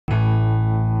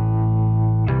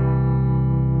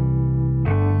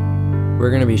We're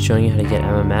going to be showing you how to get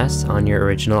MMS on your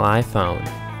original iPhone.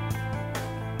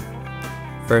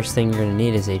 First thing you're going to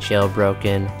need is a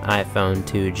jailbroken iPhone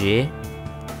 2G,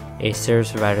 a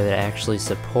service provider that actually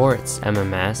supports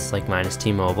MMS, like mine is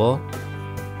T-Mobile,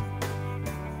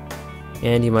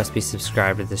 and you must be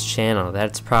subscribed to this channel.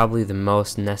 That's probably the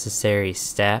most necessary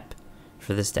step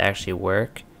for this to actually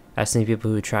work. I've seen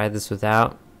people who tried this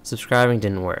without subscribing,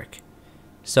 didn't work.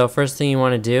 So first thing you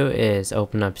want to do is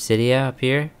open up Cydia up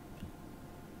here.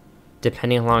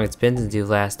 Depending on how long it's been since you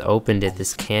last opened it,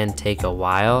 this can take a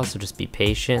while, so just be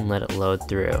patient and let it load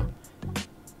through.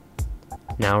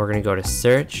 Now we're going to go to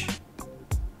search,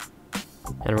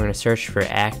 and we're going to search for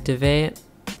activate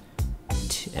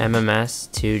MMS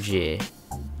 2G.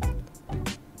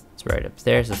 It's right up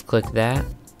there, so let's click that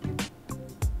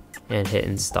and hit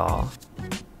install.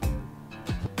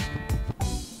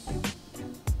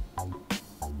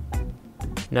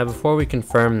 Now before we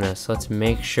confirm this, let's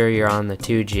make sure you're on the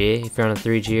 2G. If you're on the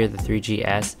 3G or the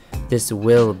 3GS, this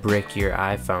will brick your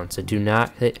iPhone, so do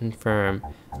not hit confirm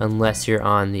unless you're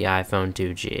on the iPhone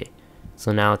 2G.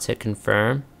 So now let's hit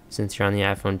confirm since you're on the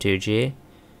iPhone 2G.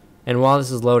 And while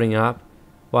this is loading up,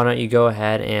 why don't you go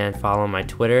ahead and follow my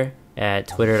Twitter at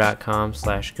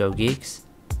twitter.com/gogeeks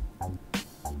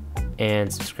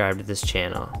and subscribe to this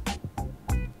channel.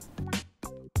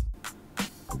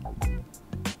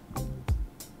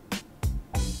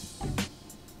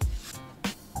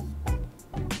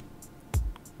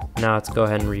 Now let's go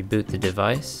ahead and reboot the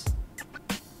device.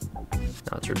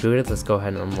 Now it's rebooted, let's go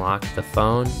ahead and unlock the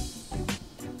phone,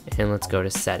 and let's go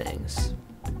to settings.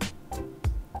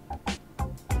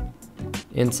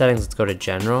 In settings, let's go to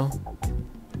general,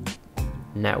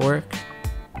 network,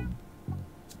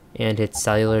 and hit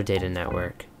cellular data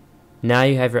network. Now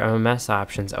you have your MMS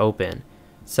options open.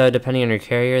 So depending on your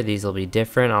carrier, these will be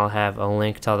different. I'll have a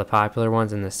link to all the popular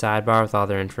ones in the sidebar with all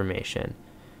their information.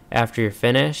 After you're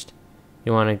finished,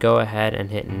 you want to go ahead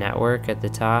and hit network at the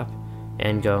top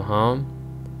and go home.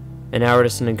 And now we're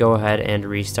just going to go ahead and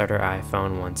restart our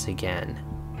iPhone once again.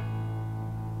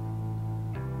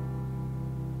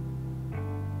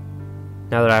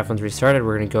 Now that iPhone's restarted,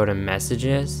 we're going to go to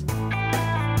messages.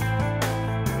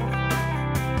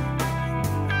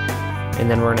 And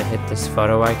then we're going to hit this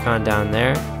photo icon down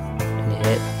there and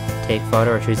hit take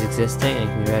photo or choose existing, and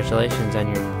congratulations on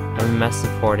your MMS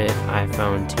supported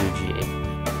iPhone 2G.